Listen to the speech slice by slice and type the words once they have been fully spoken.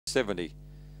70.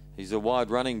 He's a wide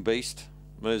running beast,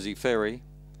 Mersey Ferry.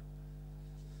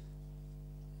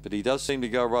 But he does seem to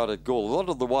go right at Gawler. A lot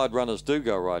of the wide runners do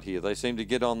go right here. They seem to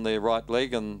get on their right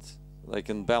leg and they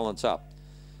can balance up.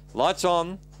 Lights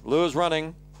on, lures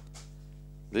running.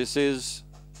 This is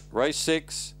race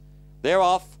 6. They're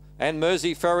off. And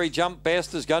Mersey Ferry Jump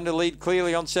Best is going to lead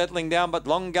clearly on settling down, but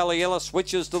Long Gulliella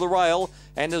switches to the rail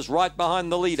and is right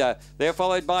behind the leader. They're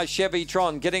followed by Chevy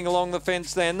Tron. Getting along the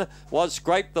fence then was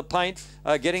Scrape the Paint.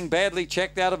 Getting badly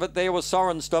checked out of it there was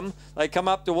Sorenstam. They come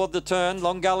up toward the turn.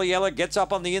 Long Gulliella gets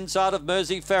up on the inside of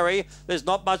Mersey Ferry. There's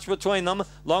not much between them.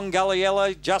 Long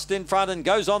Gulliella just in front and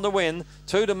goes on to win.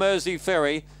 2 to Mersey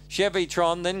Ferry. Chevy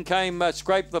Tron. Then came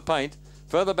Scrape the Paint.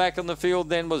 Further back in the field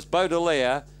then was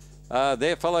Baudelaire.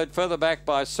 They're followed further back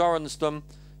by Sorenstam.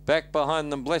 Back behind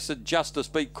them, Blessed Justice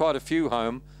beat quite a few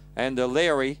home. And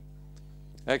Larry,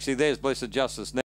 actually there's Blessed Justice now.